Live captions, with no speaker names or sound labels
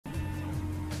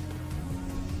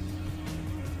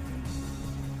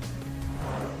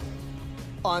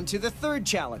On to the third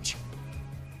challenge.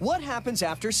 What happens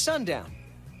after sundown?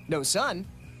 No sun,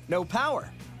 no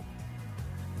power.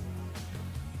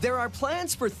 There are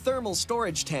plans for thermal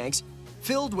storage tanks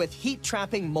filled with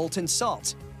heat-trapping molten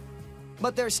salts,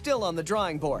 but they're still on the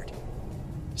drawing board.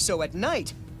 So at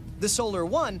night, the Solar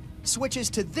One switches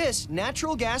to this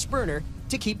natural gas burner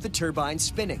to keep the turbines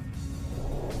spinning.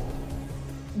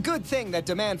 Good thing that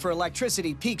demand for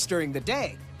electricity peaks during the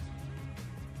day.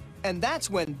 And that's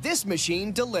when this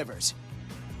machine delivers.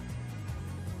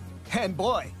 And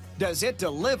boy, does it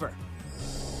deliver!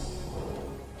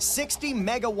 60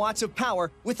 megawatts of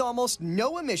power with almost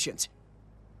no emissions,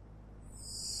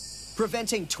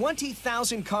 preventing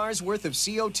 20,000 cars worth of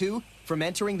CO2 from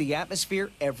entering the atmosphere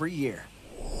every year.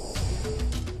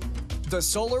 The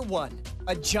Solar One,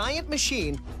 a giant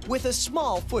machine with a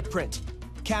small footprint,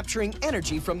 capturing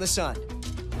energy from the sun.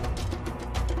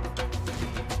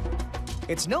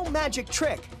 It's no magic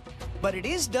trick, but it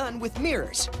is done with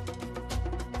mirrors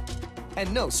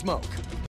and no smoke.